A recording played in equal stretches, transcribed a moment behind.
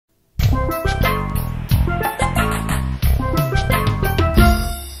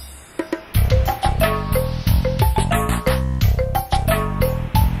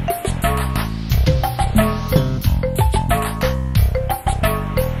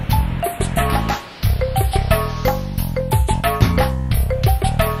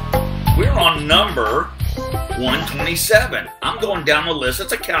127. I'm going down the list.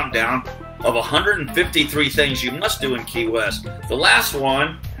 It's a countdown of 153 things you must do in Key West. The last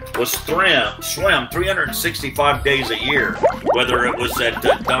one was swim 365 days a year. Whether it was at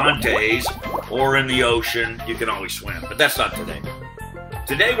Dante's or in the ocean, you can always swim. But that's not today.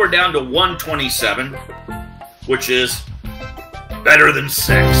 Today we're down to 127, which is better than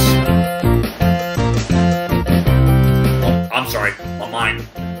sex. Oh, I'm sorry, my mind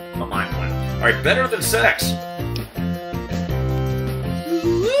went. All right, better than sex.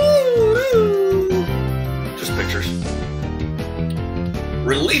 Just pictures.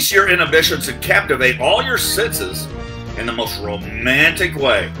 Release your inhibitions and captivate all your senses in the most romantic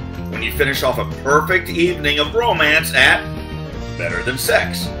way when you finish off a perfect evening of romance at Better Than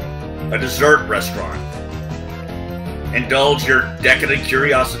Sex, a dessert restaurant. Indulge your decadent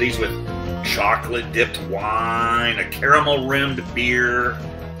curiosities with chocolate-dipped wine, a caramel-rimmed beer,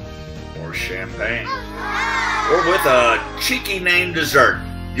 or champagne. Or with a cheeky named dessert.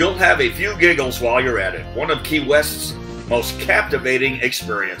 You'll have a few giggles while you're at it. One of Key West's most captivating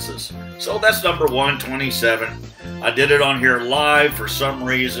experiences. So that's number 127. I did it on here live for some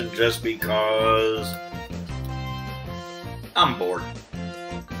reason, just because I'm bored.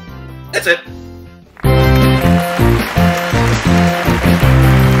 That's it.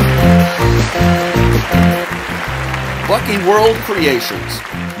 Bucky World Creations.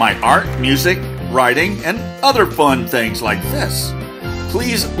 My art, music, writing, and other fun things like this.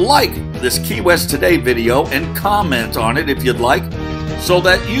 Please like this Key West Today video and comment on it if you'd like, so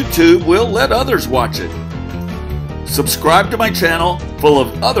that YouTube will let others watch it. Subscribe to my channel full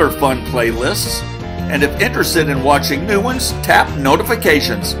of other fun playlists, and if interested in watching new ones, tap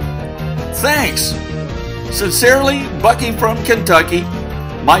notifications. Thanks! Sincerely, Bucky from Kentucky,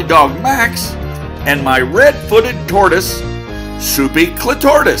 my dog Max, and my red-footed tortoise, Soupy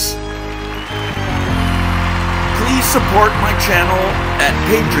Clitortus. Please support my channel at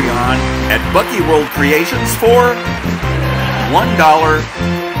Patreon at Bucky World Creations for $1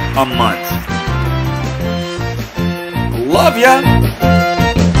 a month. Love ya!